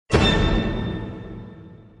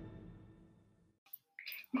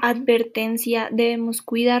advertencia, debemos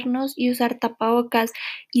cuidarnos y usar tapabocas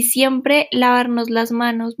y siempre lavarnos las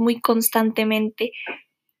manos muy constantemente,